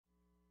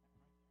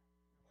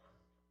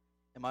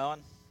Am I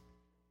on?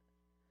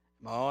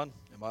 Am I on?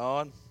 Am I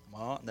on? Am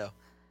I on? No.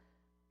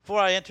 Before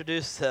I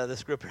introduce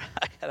this group,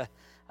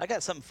 I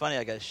got something funny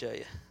I got to show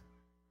you.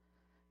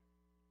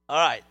 All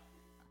right.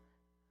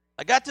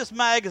 I got this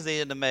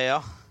magazine in the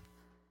mail,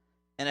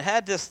 and it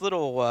had this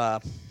little,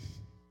 let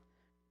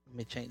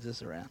me change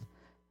this around.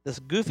 This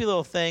goofy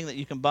little thing that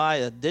you can buy,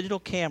 a digital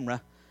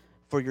camera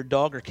for your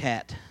dog or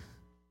cat.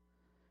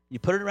 You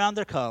put it around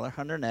their collar,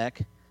 on their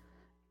neck,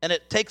 and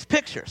it takes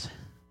pictures.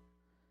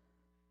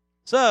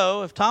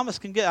 So if Thomas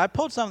can I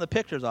pulled some of the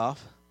pictures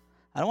off.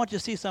 I want you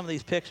to see some of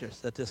these pictures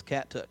that this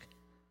cat took.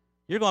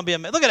 You're going to be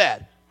amazed. Look at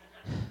that.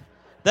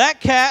 That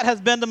cat has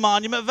been to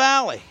Monument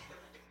Valley.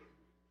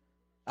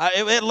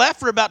 It left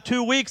for about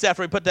 2 weeks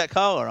after we put that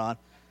collar on.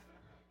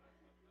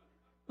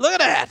 Look at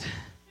that.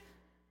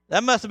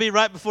 That must have been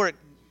right before it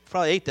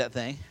probably ate that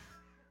thing.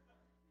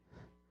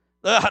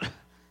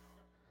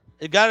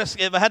 It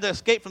had to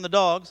escape from the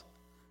dogs.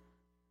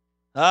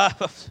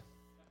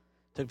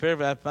 Took care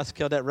of it. I must have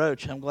killed that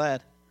roach. I'm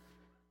glad.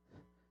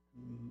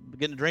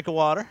 Getting a drink of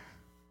water.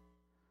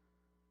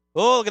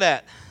 Oh, look at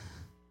that.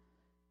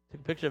 Took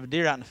a picture of a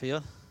deer out in the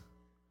field.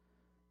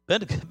 Been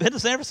to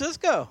San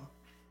Francisco.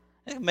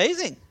 It's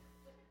amazing.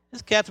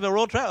 This cat's been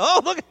world travel.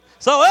 Oh, look.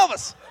 So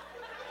Elvis.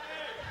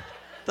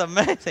 It's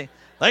amazing.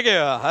 Thank you.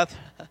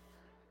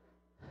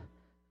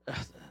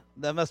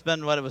 That must have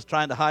been what it was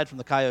trying to hide from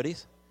the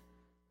coyotes.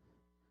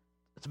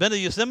 It's been to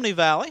Yosemite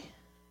Valley.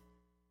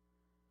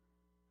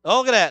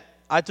 Oh, look at that.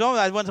 I told him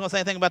I wasn't going to say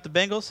anything about the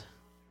Bengals. So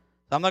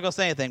I'm not going to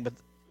say anything, but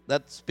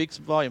that speaks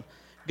volume.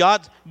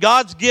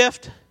 God's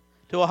gift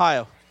to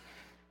Ohio.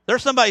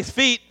 There's somebody's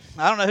feet.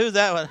 I don't know who's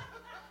that one.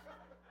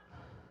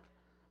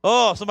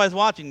 Oh, somebody's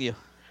watching you.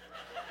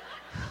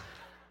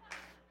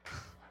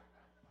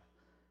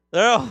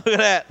 There, look at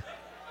that.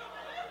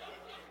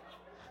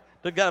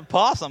 They got a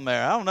possum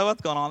there. I don't know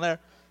what's going on there.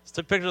 Just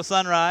took pictures of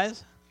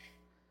sunrise.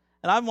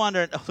 And I'm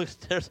wondering, it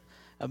must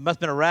have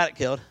been a rat it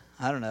killed.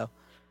 I don't know.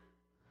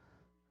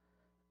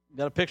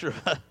 Got a picture of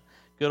a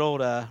good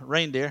old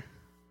reindeer.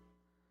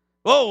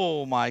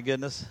 Oh, my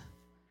goodness.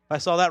 I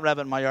saw that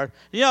rabbit in my yard.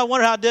 You know, I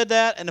wonder how it did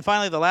that. And then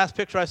finally, the last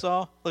picture I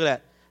saw, look at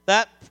that.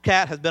 That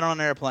cat has been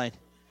on an airplane.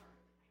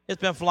 It's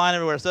been flying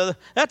everywhere. So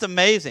that's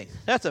amazing.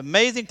 That's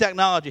amazing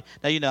technology.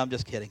 Now, you know I'm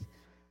just kidding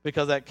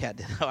because that cat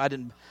did. I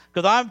didn't.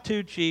 Because I'm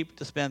too cheap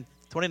to spend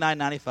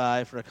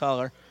 $29.95 for a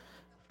collar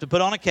to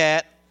put on a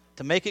cat,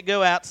 to make it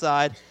go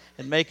outside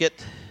and make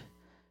it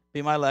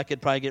be my luck,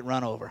 it'd probably get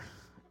run over.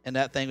 And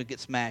that thing would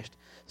get smashed.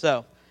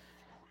 So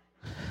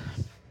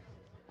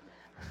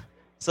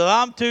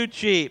I'm too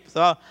cheap.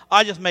 So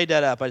I just made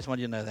that up. I just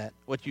wanted you to know that.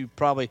 What you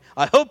probably,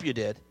 I hope you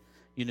did.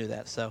 You knew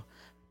that. So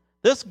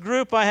this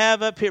group I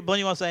have up here, Belinda,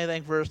 you want to say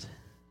anything first?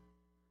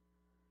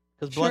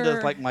 Because Belinda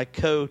is like my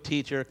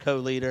co-teacher,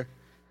 co-leader.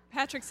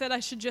 Patrick said I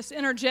should just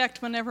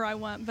interject whenever I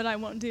want, but I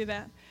won't do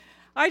that.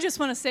 I just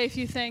want to say a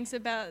few things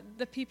about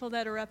the people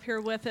that are up here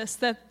with us.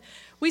 That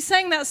we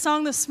sang that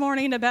song this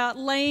morning about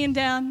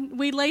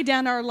we lay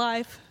down our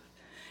life.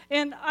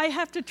 And I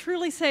have to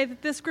truly say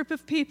that this group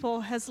of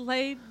people has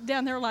laid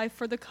down their life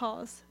for the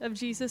cause of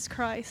Jesus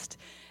Christ.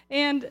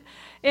 And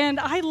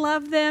I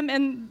love them,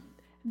 and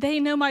they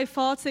know my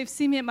faults. They've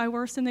seen me at my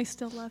worst, and they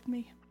still love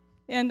me.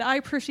 And I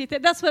appreciate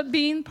that. That's what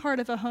being part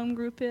of a home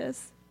group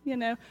is,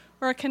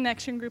 or a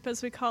connection group,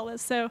 as we call it.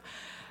 So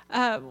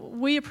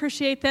we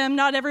appreciate them.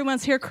 Not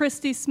everyone's here.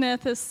 Christy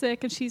Smith is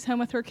sick, and she's home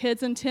with her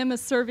kids, and Tim is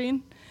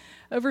serving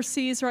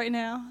overseas right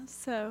now.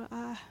 So,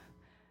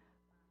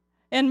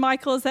 and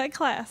Michael is at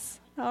class.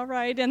 All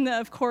right. And,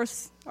 of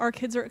course, our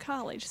kids are at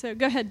college. So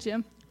go ahead,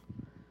 Jim.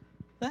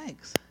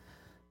 Thanks.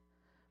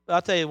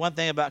 I'll tell you one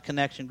thing about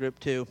Connection Group,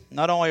 too.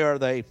 Not only are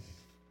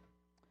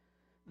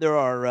there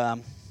are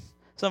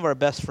some of our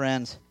best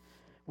friends.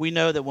 We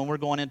know that when we're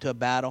going into a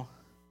battle,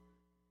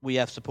 we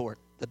have support,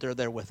 that they're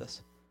there with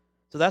us.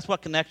 So that's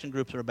what Connection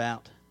Groups are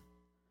about.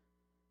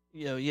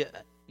 You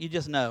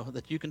just know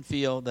that you can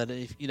feel that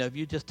if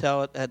you just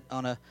tell it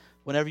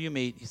whenever you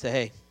meet, you say,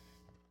 hey,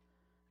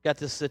 got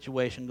this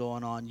situation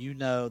going on. You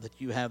know that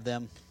you have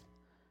them,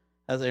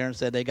 as Aaron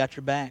said, they got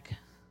your back.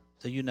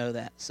 So you know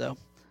that. So,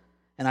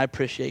 and I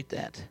appreciate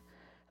that.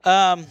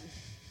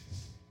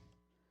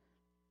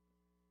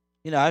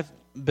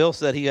 Bill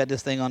said he had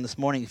this thing on this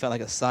morning. He felt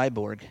like a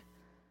cyborg,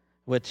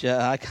 which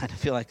I kind of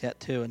feel like that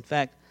too. In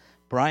fact,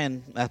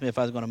 Brian asked me if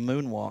I was going to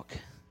moonwalk.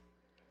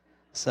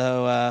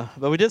 So,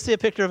 but we did see a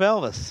picture of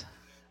Elvis.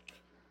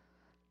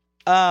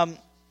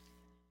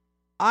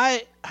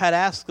 I had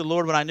asked the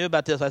Lord when I knew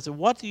about this, I said,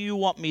 what do you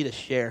want me to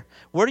share?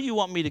 Where do you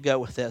want me to go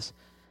with this?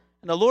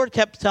 And the Lord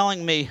kept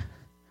telling me,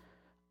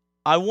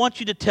 I want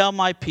you to tell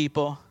my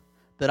people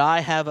that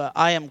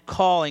I am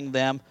calling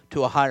them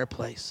to a higher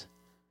place.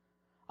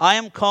 I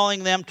am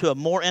calling them to a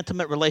more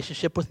intimate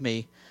relationship with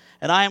me,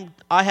 and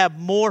I have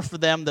more for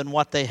them than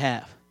what they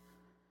have.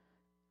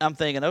 I'm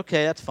thinking,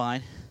 okay, that's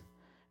fine.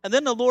 And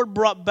then the Lord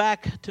brought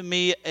back to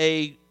me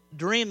a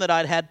dream that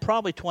I'd had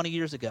probably 20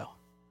 years ago.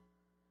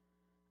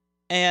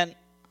 And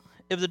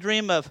it was a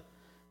dream of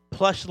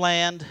plush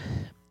land,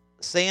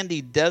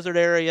 sandy desert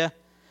area,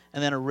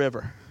 and then a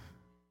river.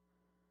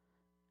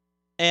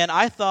 And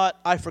I thought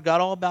I forgot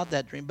all about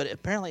that dream, but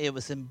apparently it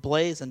was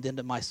emblazoned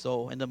into my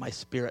soul, into my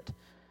spirit.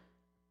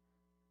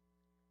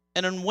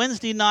 And on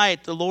Wednesday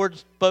night, the Lord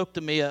spoke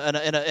to me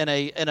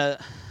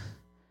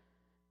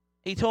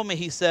He told me,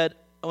 he said,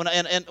 when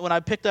I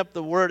picked up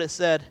the word, it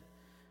said,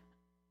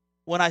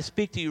 when I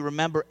speak to you,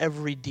 remember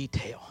every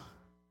detail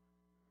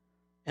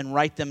and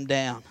write them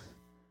down.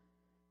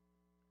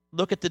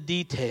 Look at the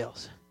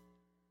details.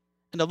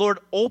 And the Lord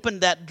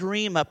opened that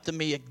dream up to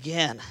me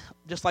again,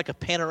 just like a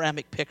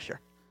panoramic picture.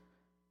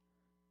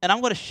 And I'm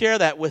going to share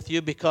that with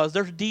you because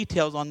there's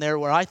details on there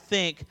where I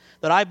think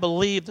that I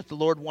believe that the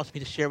Lord wants me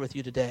to share with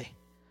you today.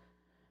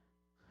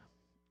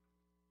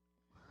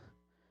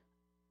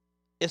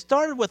 It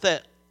started with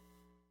and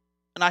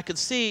I could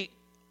see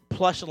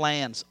plush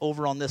lands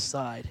over on this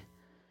side.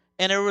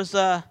 And there was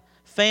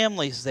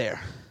families there.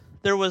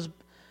 There was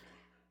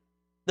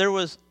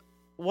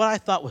what I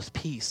thought was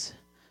peace.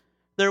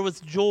 There was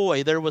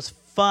joy. There was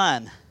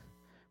fun.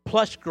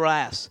 Plush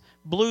grass.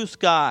 Blue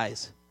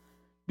skies.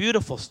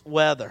 Beautiful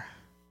weather.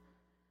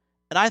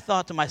 And I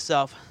thought to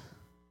myself,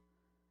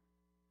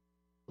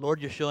 Lord,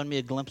 you're showing me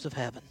a glimpse of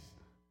heaven.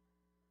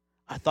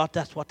 I thought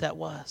that's what that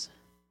was.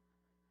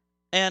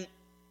 And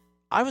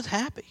I was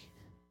happy.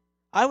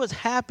 I was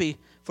happy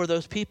for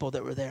those people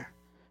that were there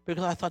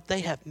because I thought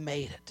they have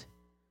made it.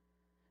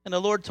 And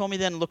the Lord told me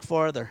then, look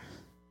farther.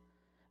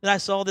 Then I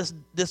saw this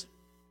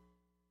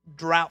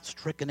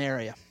drought-stricken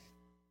area.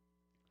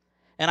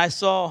 And I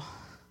saw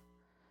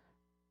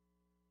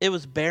it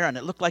was barren.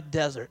 It looked like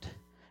desert.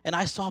 And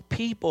I saw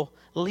people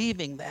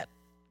leaving that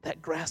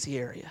grassy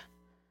area.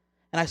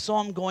 And I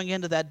saw them going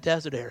into that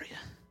desert area.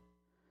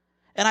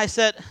 And I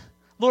said,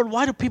 Lord,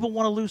 why do people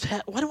want to lose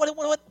heaven? Why do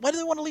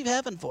they want to leave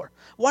heaven for?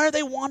 Why are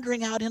they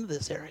wandering out into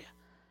this area?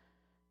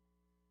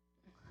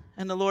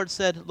 And the Lord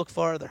said, look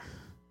farther.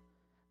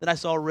 Then I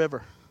saw a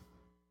river.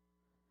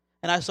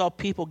 And I saw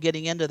people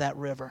getting into that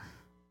river.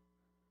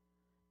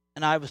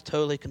 And I was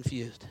totally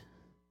confused.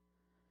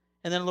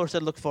 And then the Lord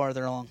said, look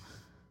farther along.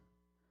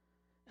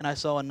 And I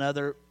saw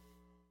another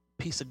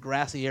piece of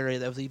grassy area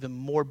that was even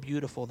more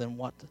beautiful than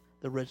what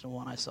the original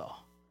one I saw.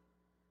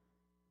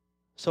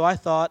 So I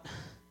thought,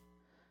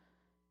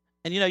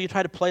 and you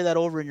try to play that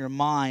over in your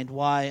mind,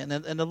 why? And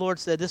the Lord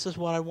said, this is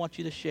what I want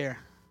you to share.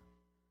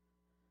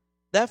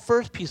 That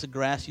first piece of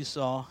grass you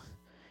saw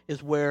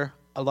is where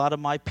a lot of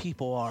my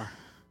people are.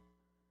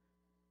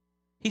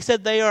 He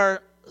said they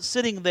are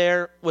sitting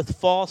there with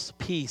false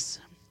peace,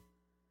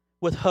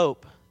 with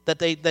hope that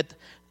they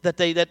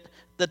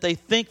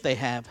think they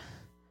have.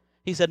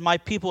 He said, my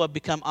people have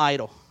become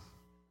idle.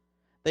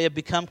 They have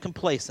become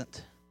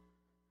complacent.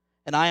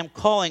 And I am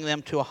calling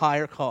them to a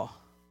higher call.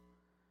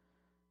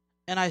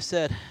 And I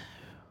said,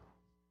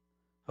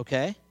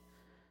 okay,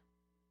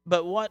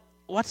 but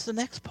what's the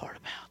next part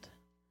about?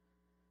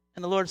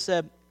 And the Lord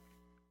said,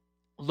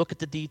 look at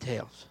the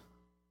details.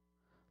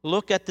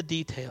 Look at the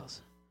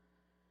details.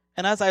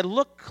 And as I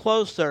looked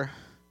closer,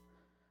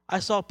 I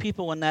saw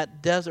people in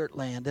that desert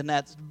land, in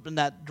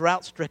that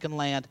drought-stricken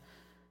land.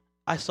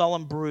 I saw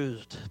them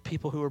bruised,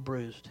 people who were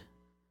bruised.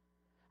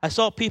 I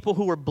saw people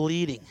who were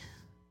bleeding.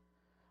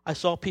 I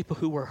saw people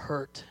who were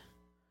hurt.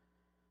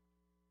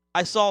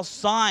 I saw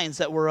signs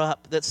that were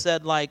up that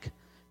said like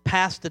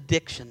past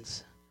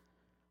addictions,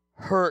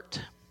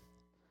 hurt,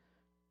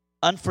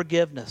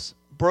 unforgiveness,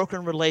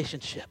 broken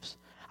relationships.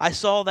 I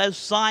saw those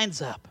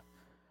signs up.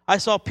 I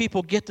saw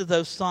people get to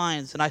those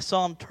signs, and I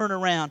saw them turn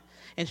around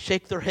and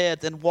shake their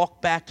heads and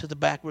walk back to the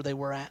back where they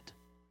were at.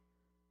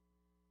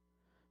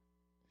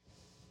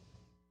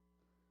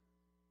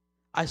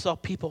 I saw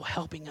people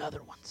helping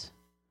other ones.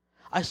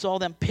 I saw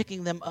them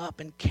picking them up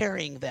and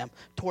carrying them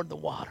toward the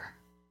water.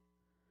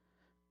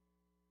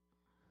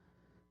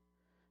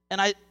 And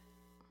I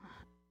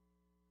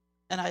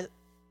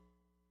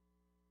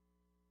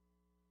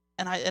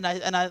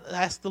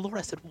asked the Lord,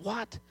 I said,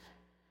 what?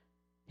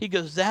 He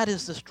goes, that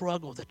is the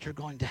struggle that you're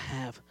going to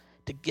have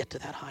to get to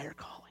that higher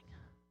calling.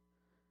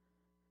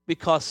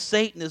 Because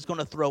Satan is going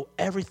to throw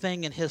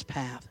everything in his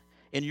path,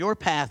 in your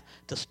path,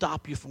 to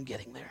stop you from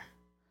getting there.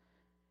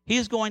 He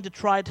is going to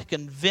try to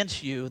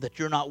convince you that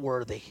you're not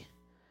worthy.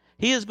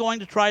 He is going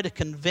to try to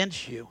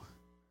convince you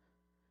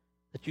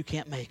that you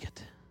can't make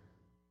it.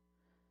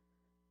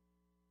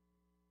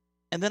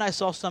 And then I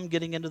saw some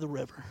getting into the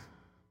river.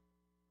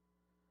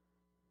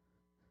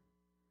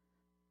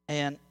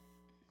 And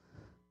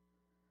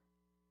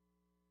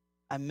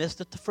I missed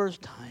it the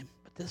first time,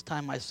 but this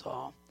time I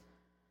saw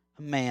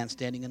a man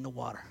standing in the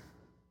water.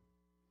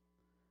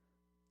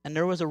 And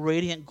there was a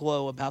radiant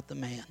glow about the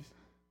man.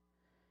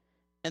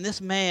 And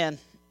this man,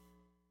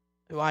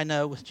 who I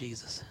know was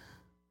Jesus,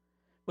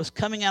 was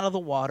coming out of the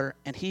water,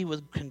 and he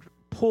was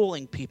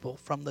pulling people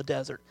from the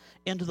desert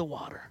into the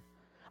water.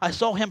 I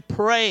saw him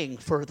praying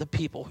for the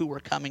people who were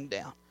coming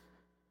down.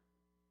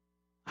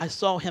 I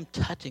saw him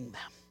touching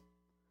them.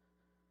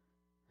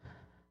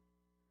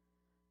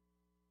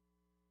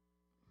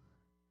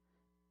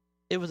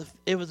 It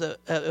was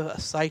a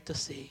sight to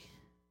see.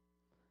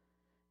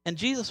 And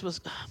Jesus was,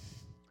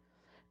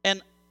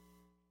 and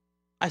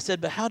I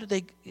said, but how did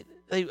they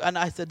and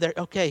I said,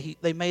 okay,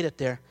 they made it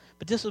there.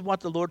 But this is what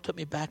the Lord took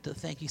me back to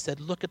think. He said,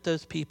 look at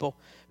those people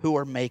who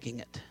are making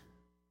it.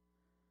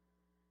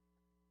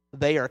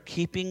 They are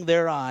keeping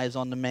their eyes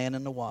on the man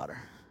in the water.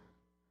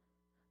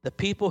 The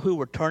people who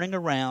were turning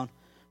around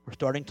were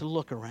starting to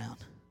look around,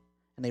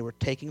 and they were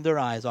taking their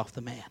eyes off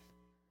the man.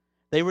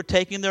 They were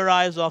taking their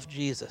eyes off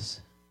Jesus.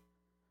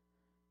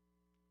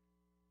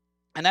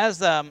 And as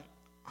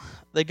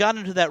they got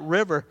into that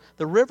river,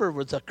 the river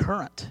was a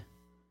current.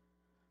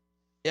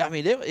 I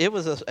mean, it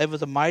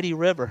was a mighty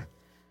river.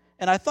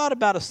 And I thought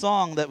about a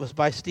song that was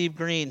by Steve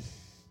Green,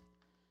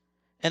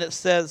 and it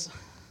says,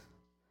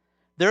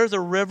 there's a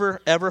river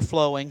ever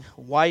flowing,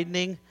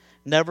 widening,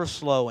 never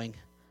slowing,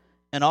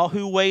 and all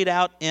who wade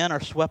out in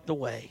are swept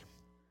away.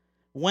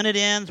 When it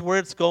ends, where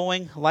it's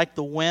going, like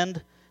the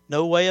wind,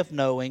 no way of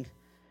knowing,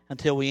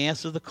 until we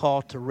answer the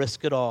call to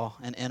risk it all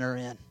and enter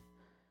in.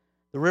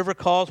 The river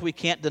calls we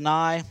can't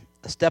deny,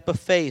 a step of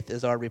faith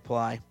is our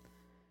reply.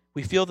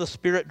 We feel the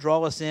Spirit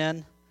draw us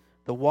in,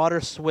 the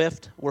water's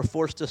swift, we're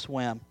forced to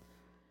swim.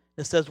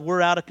 It says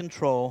we're out of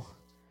control,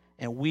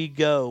 and we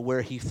go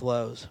where he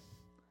flows.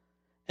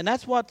 And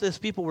that's what these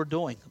people were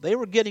doing. They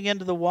were getting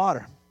into the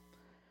water.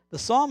 The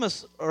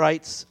psalmist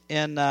writes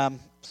in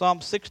Psalm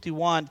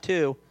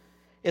 61:2,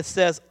 it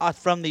says,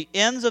 from the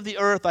ends of the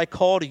earth I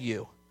call to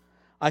you.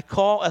 I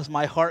call as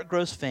my heart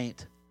grows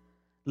faint.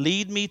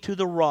 Lead me to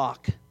the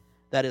rock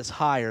that is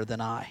higher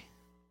than I.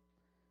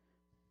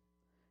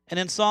 And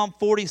in Psalm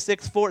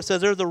 46:4 it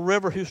says, there's a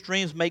river whose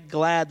streams make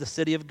glad the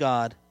city of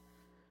God,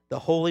 the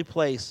holy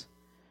place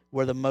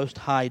where the Most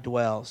High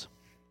dwells.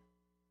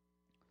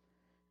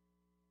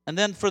 And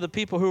then for the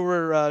people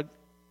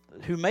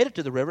who made it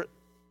to the river,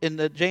 in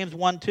the James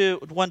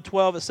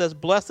 1:12 it says,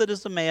 blessed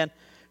is the man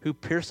who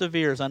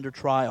perseveres under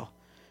trial,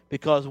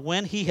 because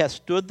when he has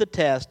stood the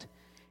test,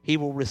 he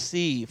will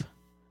receive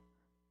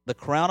the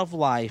crown of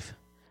life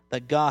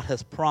that God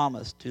has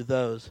promised to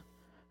those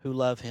who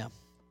love him.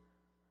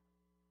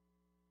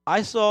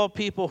 I saw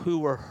people who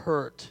were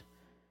hurt,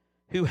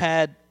 who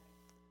had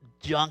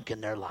junk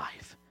in their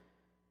life,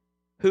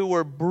 who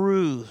were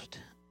bruised.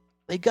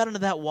 They got into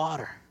that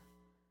water,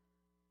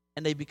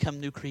 and they become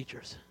new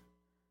creatures.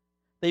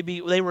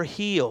 They were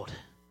healed.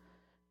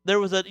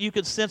 You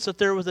could sense that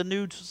there was a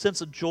new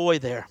sense of joy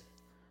there.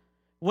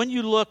 When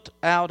you looked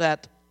out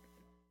at,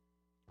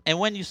 and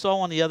when you saw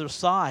on the other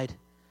side,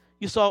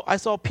 I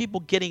saw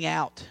people getting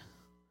out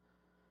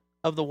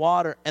of the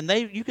water, and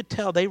you could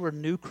tell they were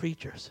new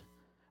creatures.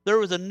 There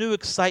was a new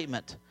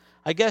excitement.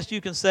 I guess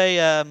you can say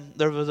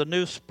there was a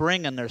new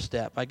spring in their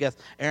step. I guess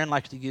Aaron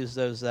likes to use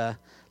those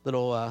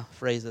little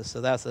phrases, so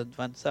that's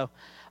fun. So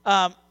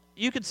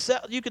you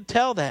could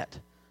tell that.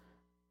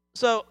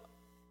 So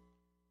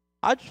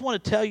I just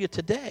want to tell you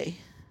today,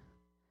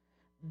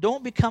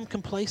 don't become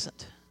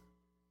complacent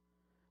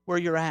where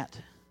you're at.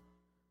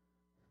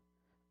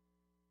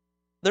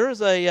 There is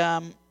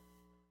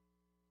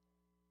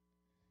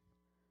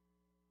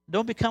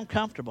don't become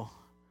comfortable.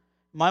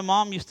 My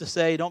mom used to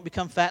say, don't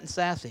become fat and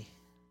sassy.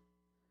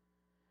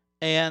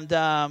 And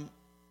I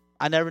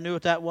never knew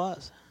what that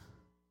was.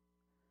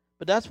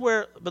 But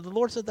the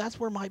Lord said, that's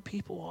where my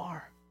people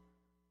are.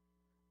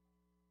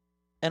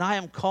 And I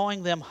am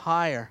calling them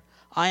higher.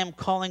 I am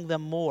calling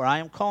them more.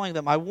 I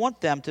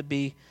want them to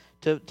be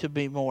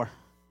more.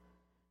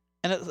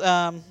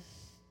 And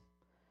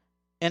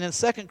in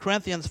 2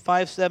 Corinthians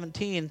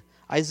 5:17,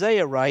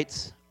 Isaiah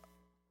writes,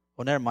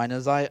 well, never mind.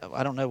 I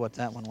don't know what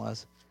that one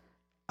was.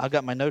 I've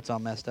got my notes all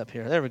messed up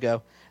here. There we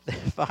go.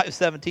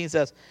 5:17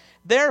 says,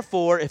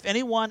 therefore, if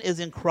anyone is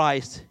in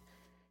Christ,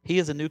 he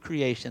is a new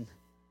creation.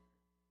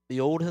 The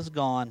old has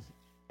gone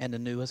and the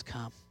new has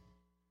come.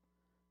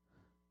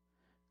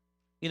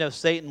 You know,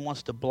 Satan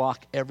wants to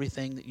block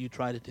everything that you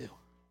try to do.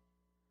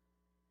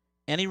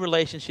 Any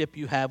relationship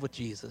you have with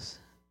Jesus.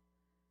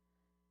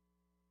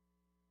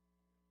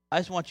 I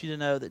just want you to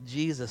know that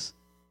Jesus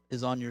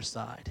is on your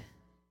side.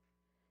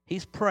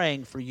 He's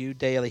praying for you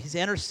daily. He's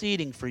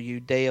interceding for you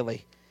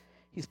daily.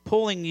 He's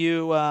pulling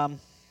you.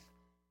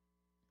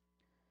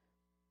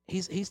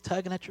 He's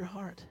tugging at your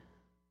heart.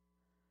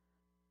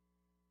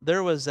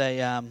 There was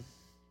one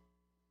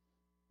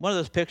of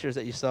those pictures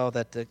that you saw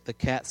that the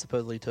cat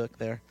supposedly took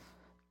there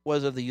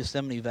was of the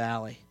Yosemite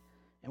Valley.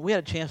 And we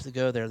had a chance to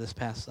go there this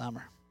past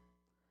summer.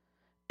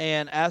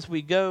 And as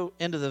we go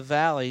into the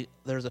valley,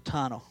 there's a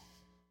tunnel.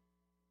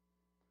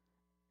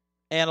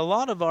 And a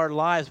lot of our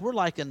lives, we're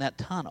like in that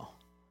tunnel.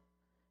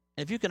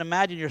 And if you can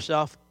imagine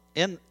yourself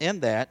in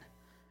that,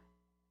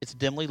 it's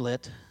dimly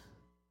lit,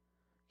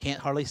 can't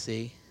hardly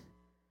see.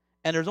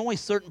 And there's only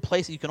certain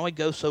places you can only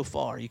go so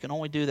far. You can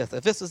only do this.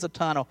 If this is a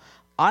tunnel,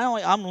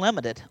 I'm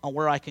limited on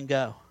where I can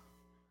go.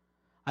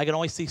 I can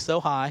only see so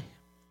high,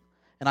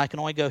 and I can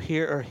only go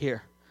here or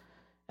here.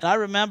 And I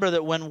remember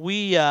that when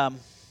the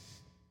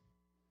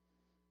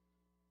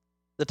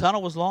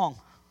tunnel was long,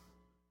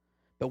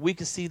 but we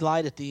could see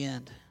light at the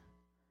end.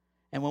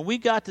 And when we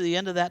got to the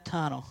end of that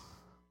tunnel,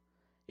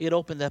 it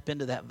opened up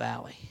into that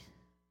valley.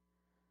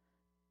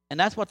 And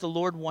that's what the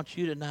Lord wants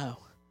you to know,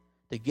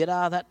 to get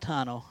out of that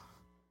tunnel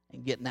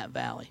and get in that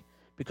valley.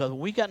 Because when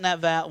we got in that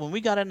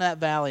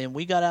valley and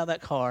we got out of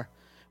that car,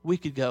 we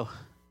could go,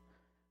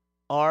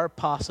 our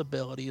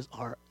possibilities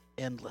are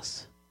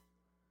endless.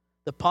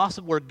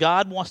 Where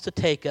God wants to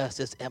take us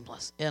is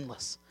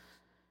endless.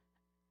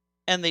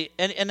 And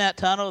in that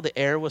tunnel, the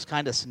air was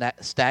kind of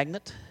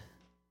stagnant.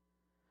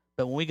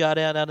 But when we got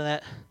out of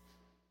that,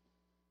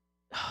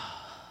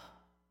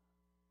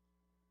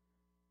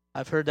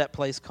 I've heard that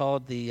place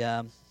called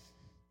the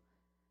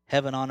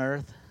Heaven on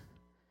Earth.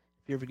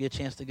 If you ever get a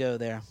chance to go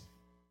there,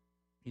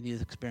 you need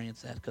to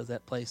experience that, because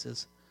that place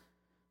is.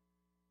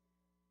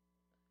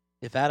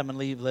 If Adam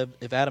and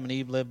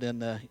Eve lived in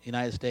the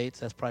United States,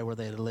 that's probably where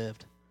they'd have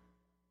lived,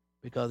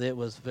 because it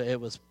was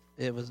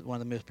one of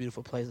the most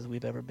beautiful places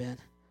we've ever been.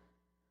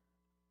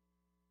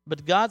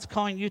 But God's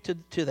calling you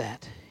to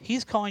that.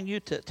 He's calling you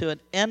to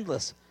an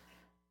endless.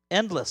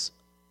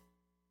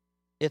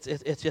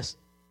 It's just,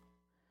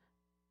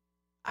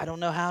 I don't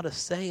know how to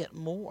say it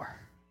more.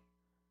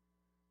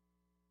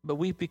 But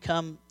we've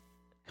become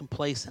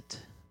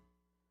complacent.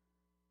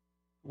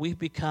 We've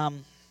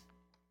become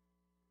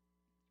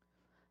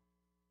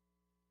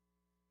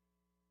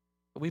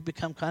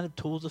kind of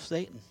tools of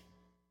Satan.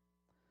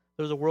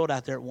 There's a world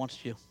out there that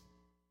wants you,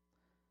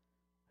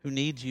 who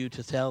needs you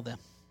to tell them.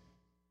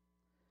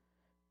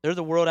 There's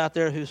a world out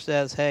there who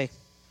says, hey,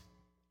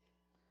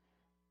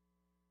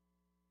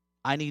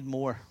 I need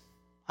more.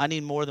 I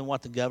need more than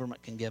what the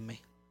government can give me.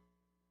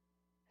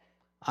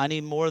 I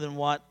need more than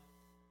what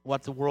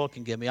the world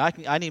can give me.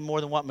 I need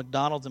more than what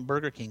McDonald's and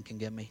Burger King can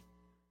give me.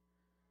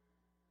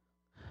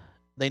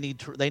 They need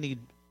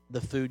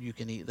the food you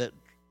can eat, that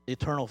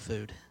eternal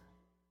food.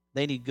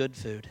 They need good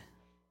food.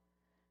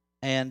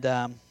 And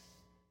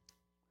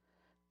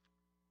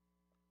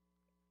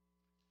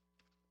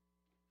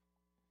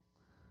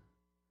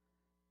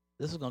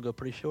this is going to go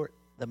pretty short.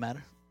 Doesn't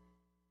matter?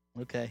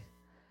 Okay.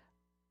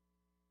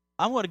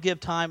 I'm going to give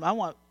time. I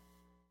want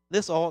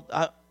this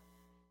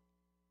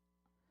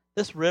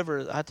this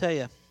river, I tell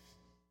you,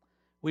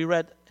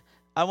 I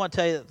want to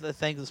tell you the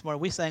thing this morning.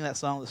 We sang that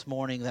song this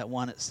morning, that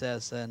one it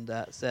says, and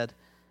said,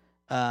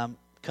 come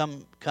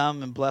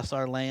and bless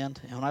our land.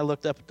 And when I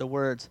looked up at the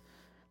words,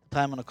 the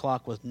time on the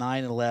clock was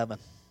 9:11.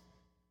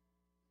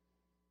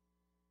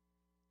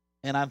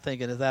 And I'm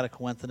thinking, is that a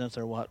coincidence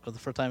or what? Because the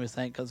first time we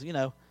sang, because,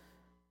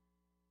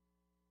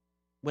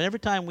 every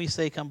time we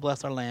say, come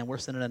bless our land, we're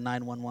sending a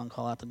 911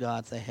 call out to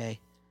God, say, hey,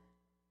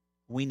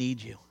 we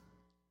need you.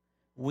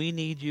 We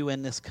need you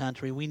in this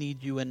country. We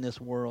need you in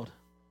this world.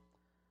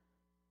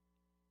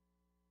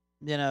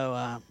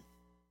 Let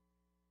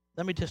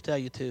me just tell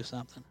you, too,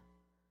 something.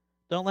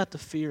 Don't let the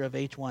fear of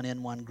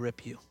H1N1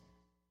 grip you.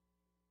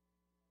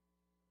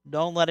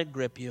 Don't let it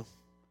grip you.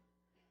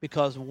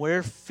 Because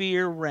where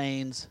fear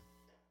reigns,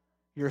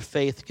 your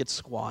faith gets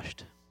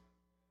squashed.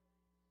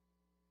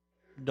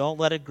 Don't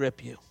let it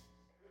grip you.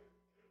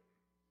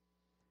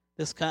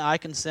 I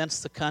can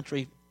sense the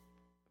country.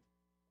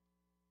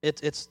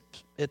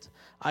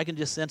 I can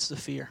just sense the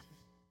fear.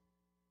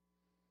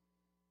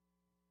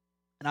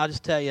 And I'll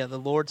just tell you, the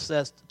Lord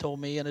told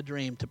me in a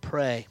dream to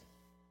pray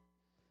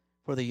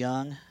for the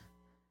young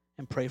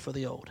and pray for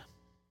the old.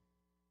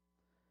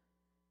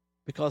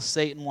 Because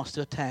Satan wants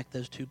to attack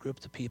those two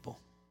groups of people.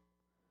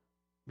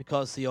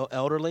 Because the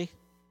elderly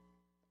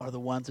are the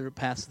ones that are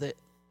pass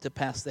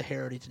the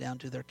heritage down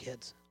to their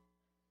kids.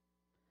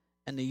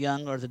 And the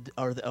young are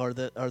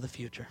the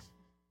future.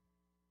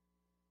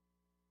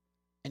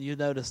 And you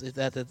notice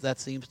that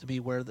seems to be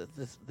where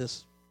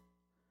this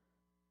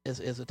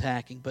is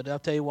attacking. But I'll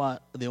tell you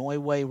what, the only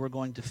way we're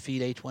going to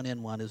defeat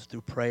H1N1 is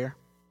through prayer,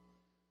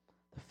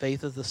 the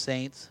faith of the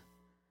saints,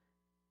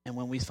 and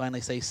when we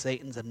finally say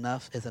Satan's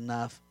enough is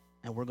enough,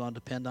 and we're going to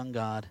depend on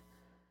God,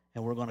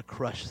 and we're going to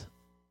crush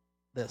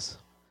this.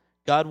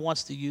 God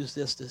wants to use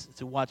this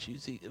to watch you,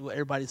 see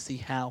everybody see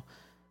how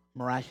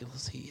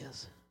miraculous He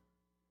is.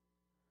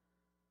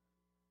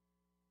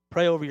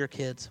 Pray over your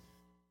kids.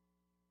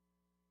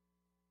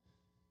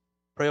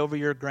 Pray over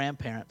your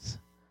grandparents.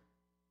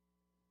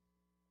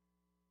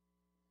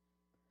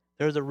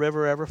 There's a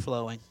river ever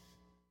flowing,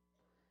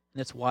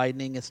 and it's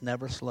widening, it's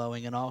never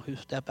slowing, and all who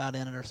step out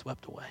in it are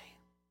swept away.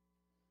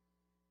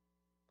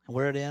 And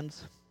where it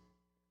ends,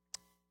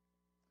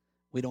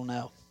 we don't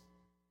know.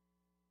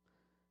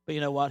 But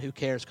you know what? Who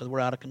cares? Because we're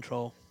out of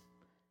control.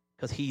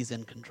 Because He's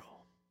in control.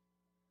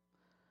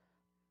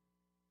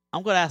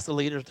 I'm going to ask the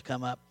leaders to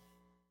come up.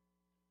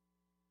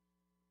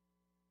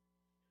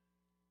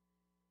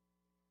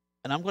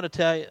 And I'm going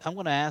to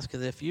ask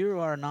you, if you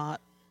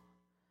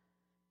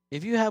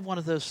have one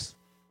of those,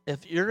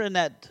 if you're in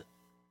that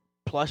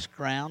plush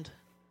ground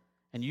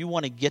and you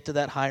want to get to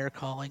that higher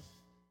calling,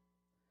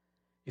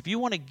 if you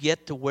want to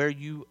get to where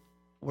you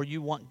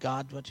want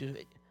God,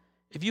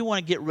 if you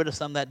want to get rid of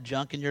some of that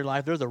junk in your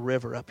life, there's a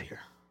river up here.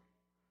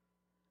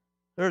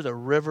 There's a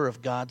river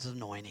of God's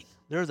anointing.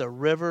 There's a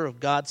river of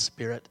God's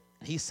Spirit.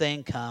 He's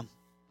saying, come.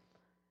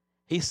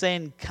 He's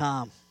saying,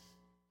 come.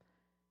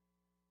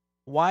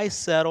 Why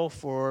settle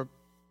for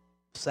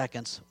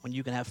seconds when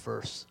you can have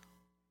firsts?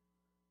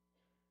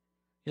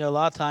 A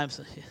lot of times,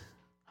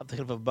 I'm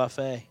thinking of a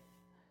buffet.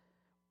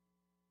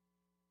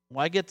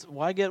 Why get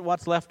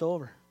what's left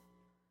over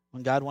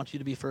when God wants you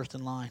to be first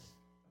in line?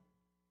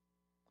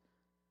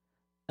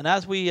 And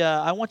as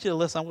I want you to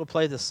listen. I'm going to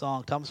play this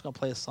song. Tom's going to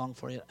play a song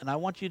for you. And I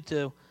want you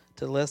to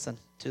listen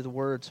to the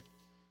words,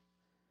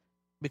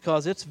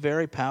 because it's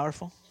very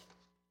powerful.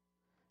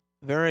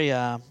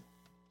 Because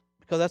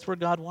that's where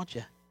God wants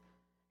you.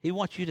 He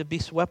wants you to be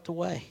swept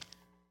away.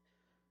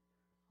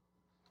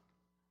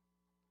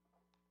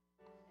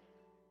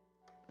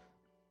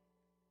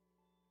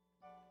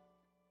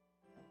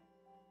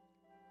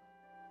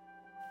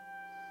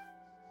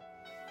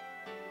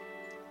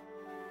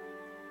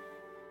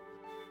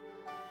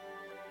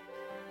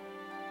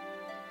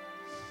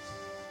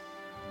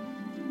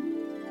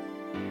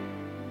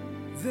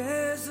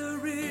 There's a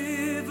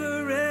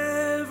river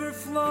ever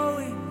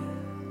flowing,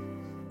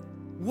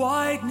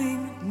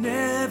 widening,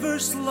 never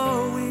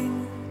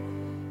slowing,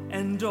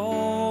 and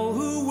all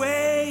who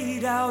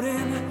wade out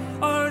in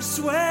are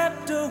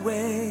swept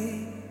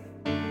away.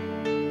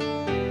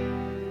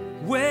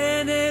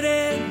 When it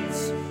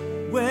ends,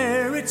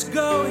 where it's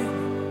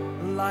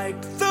going,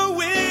 like the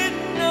wind,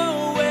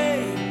 no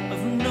way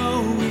of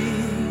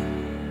knowing,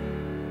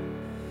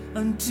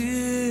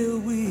 until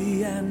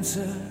we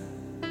answer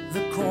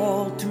the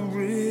call to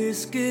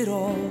risk it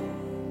all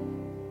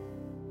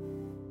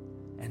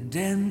and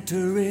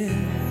enter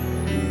in.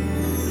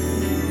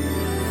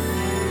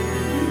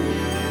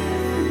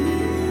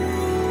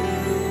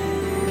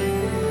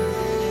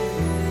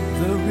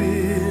 The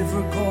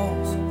river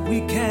calls, we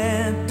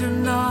can't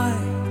deny.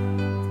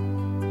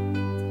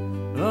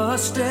 A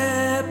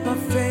step of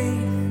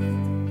faith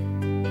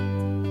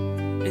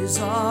is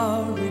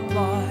our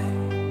reply.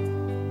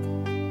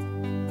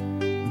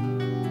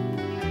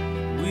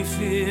 We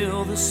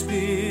feel the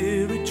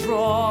Spirit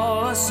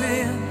draw us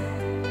in,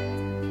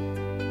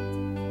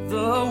 the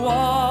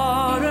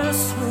water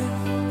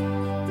swift,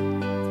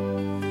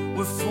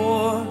 we're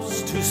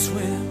forced to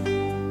swim.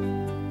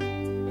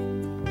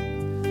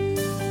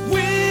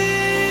 We're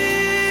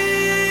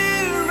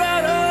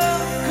out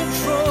of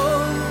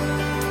control,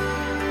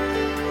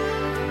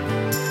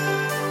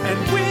 and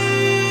we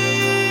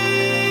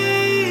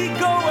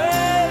go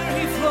where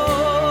He flows.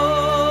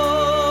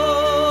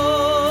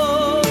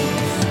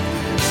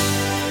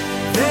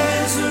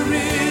 There's a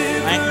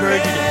river. I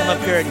encourage you to come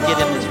up here and get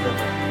in this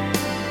river.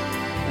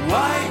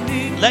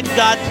 Let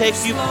God take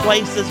you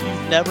places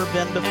you've never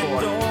been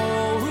before.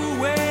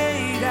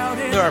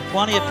 There are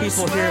plenty of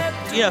people here.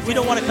 You know, if you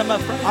don't want to come up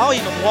front, I'll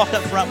even walk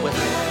up front with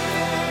you.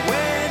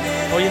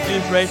 All you have to do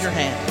is raise your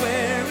hand.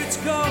 Where it's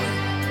going,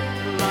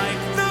 like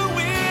the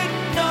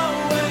wind,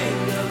 no way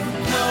of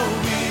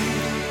knowing,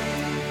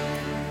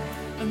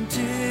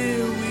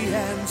 until we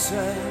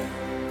answer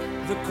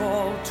the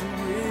call to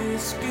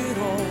risk it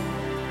all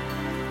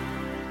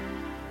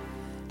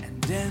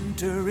and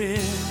enter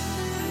in.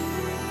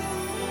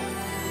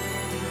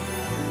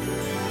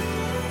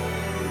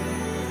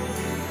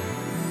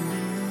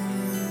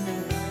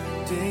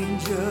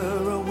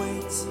 Danger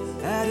awaits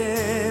at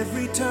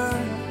every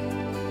turn.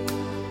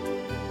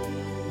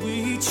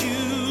 We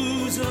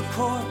choose a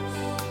course,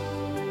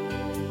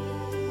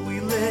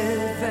 we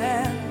live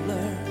and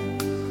learn.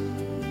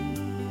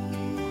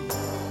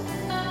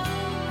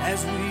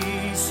 As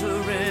we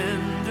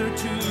surrender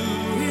to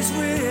His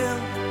will,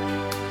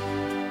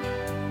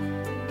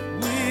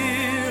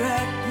 we're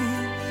at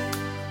peace,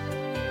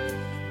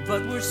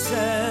 but we're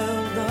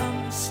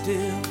seldom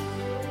still.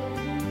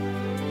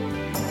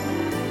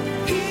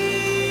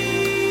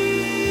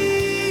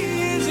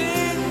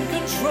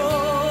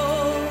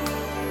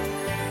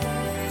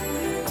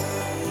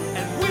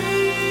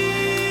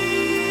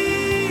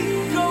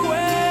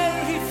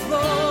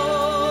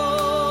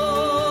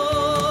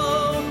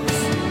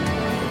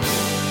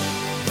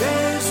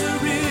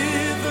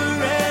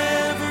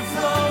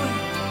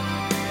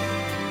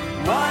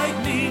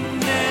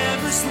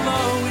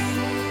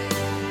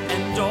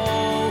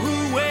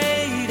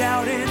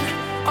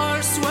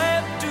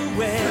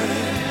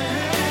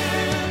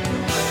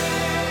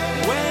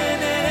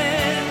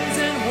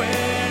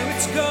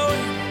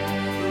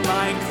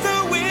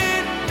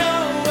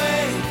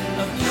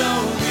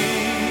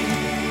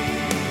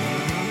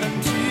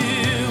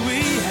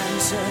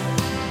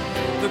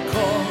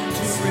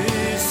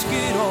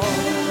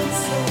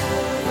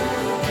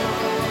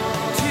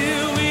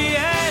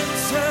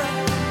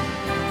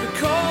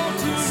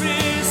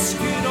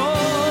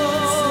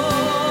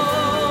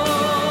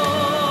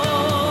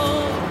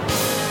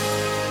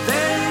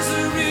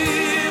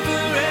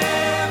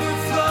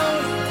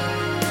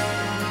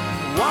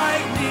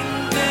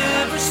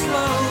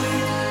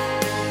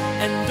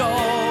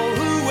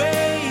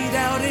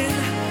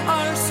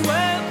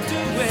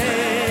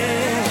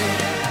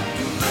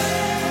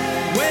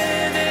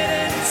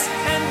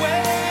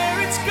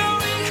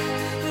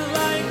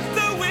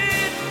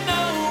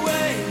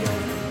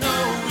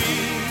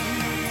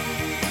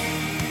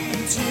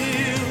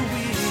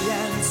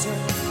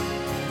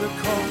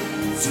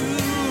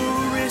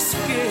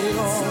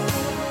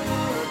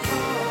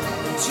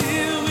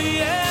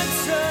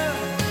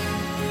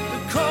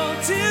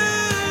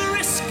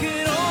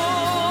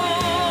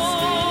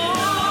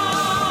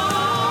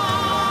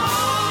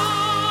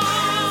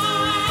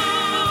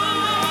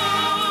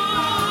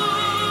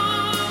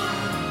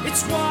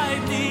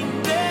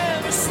 winding,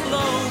 never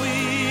slowing.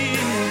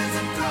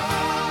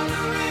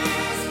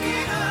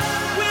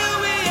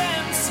 Will we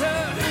answer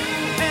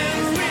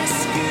and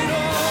risk it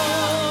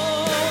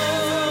all?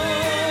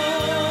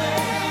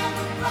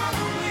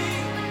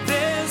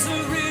 There's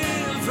a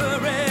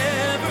river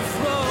ever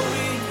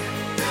flowing,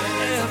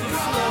 ever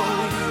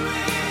flowing.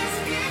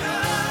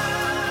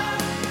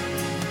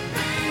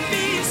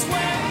 Be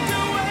swept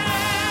away.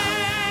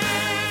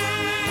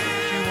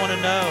 If you want to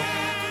know,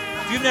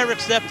 if you've never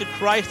accepted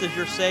Christ as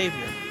your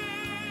Savior,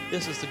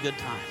 this is the good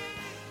time.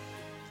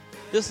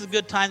 This is a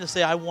good time to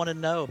say, I want to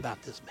know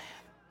about this man.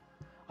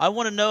 I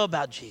want to know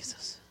about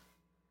Jesus.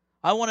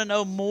 I want to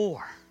know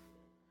more.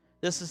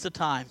 This is the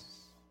time.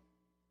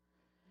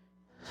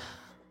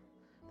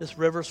 This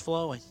river's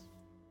flowing.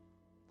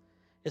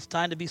 It's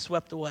time to be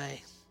swept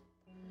away.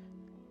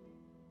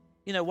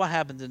 You know, what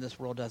happens in this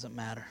world doesn't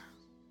matter.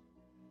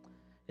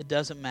 It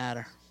doesn't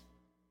matter.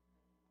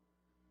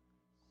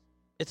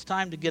 It's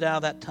time to get out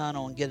of that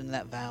tunnel and get in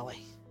that valley.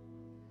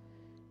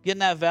 Get in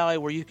that valley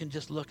where you can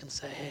just look and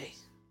say, hey,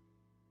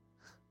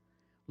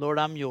 Lord,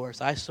 I'm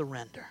yours. I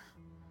surrender.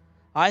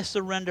 I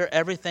surrender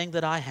everything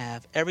that I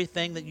have,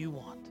 everything that you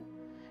want.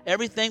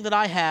 Everything that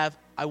I have,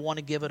 I want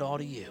to give it all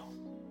to you.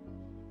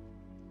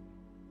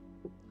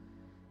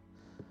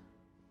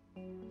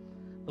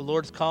 The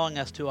Lord's calling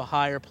us to a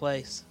higher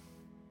place.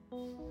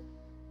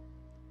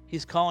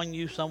 He's calling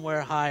you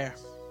somewhere higher.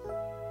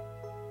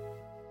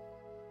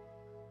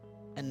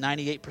 And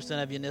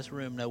 98% of you in this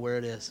room know where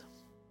it is.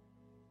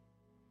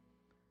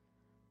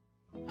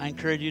 I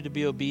encourage you to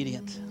be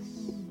obedient.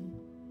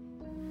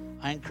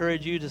 I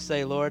encourage you to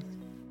say, Lord,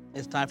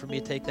 it's time for me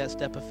to take that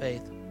step of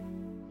faith.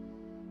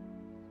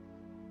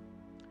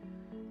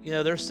 You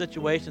know, there's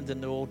situations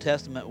in the Old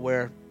Testament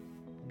where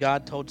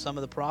God told some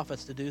of the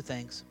prophets to do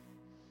things,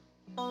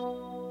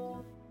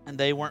 and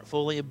they weren't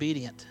fully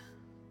obedient.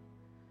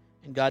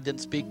 And God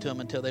didn't speak to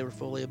them until they were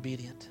fully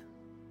obedient.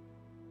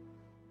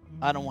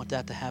 I don't want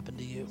that to happen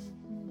to you.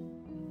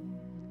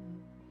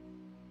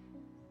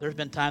 There's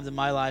been times in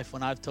my life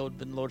when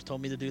the Lord's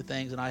told me to do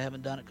things and I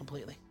haven't done it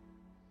completely.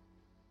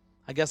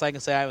 I guess I can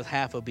say I was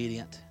half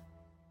obedient.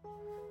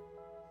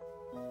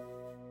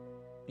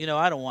 You know,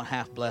 I don't want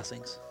half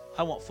blessings.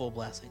 I want full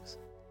blessings.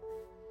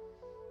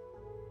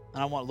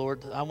 And I want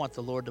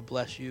the Lord to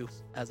bless you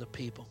as a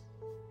people,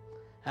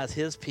 as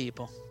His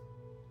people.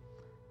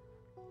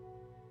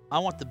 I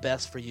want the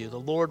best for you. The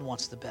Lord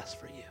wants the best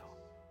for you.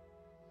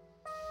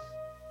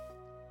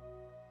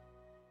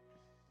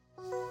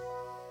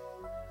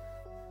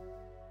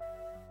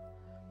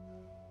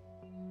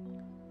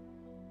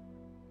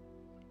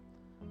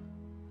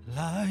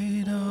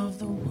 Light of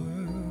the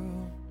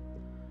world,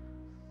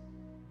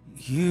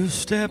 you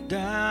step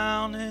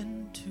down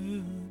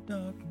into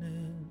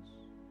darkness,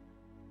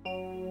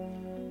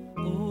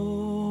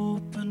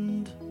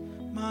 opened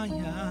my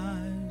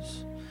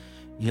eyes,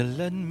 you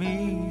let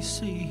me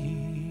see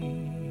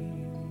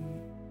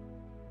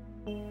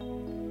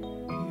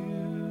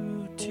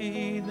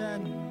beauty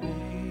that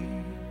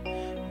made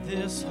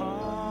this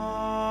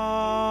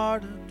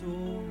heart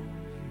adore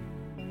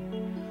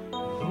you.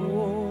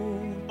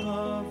 Hope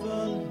of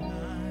a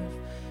life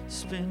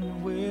spent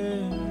with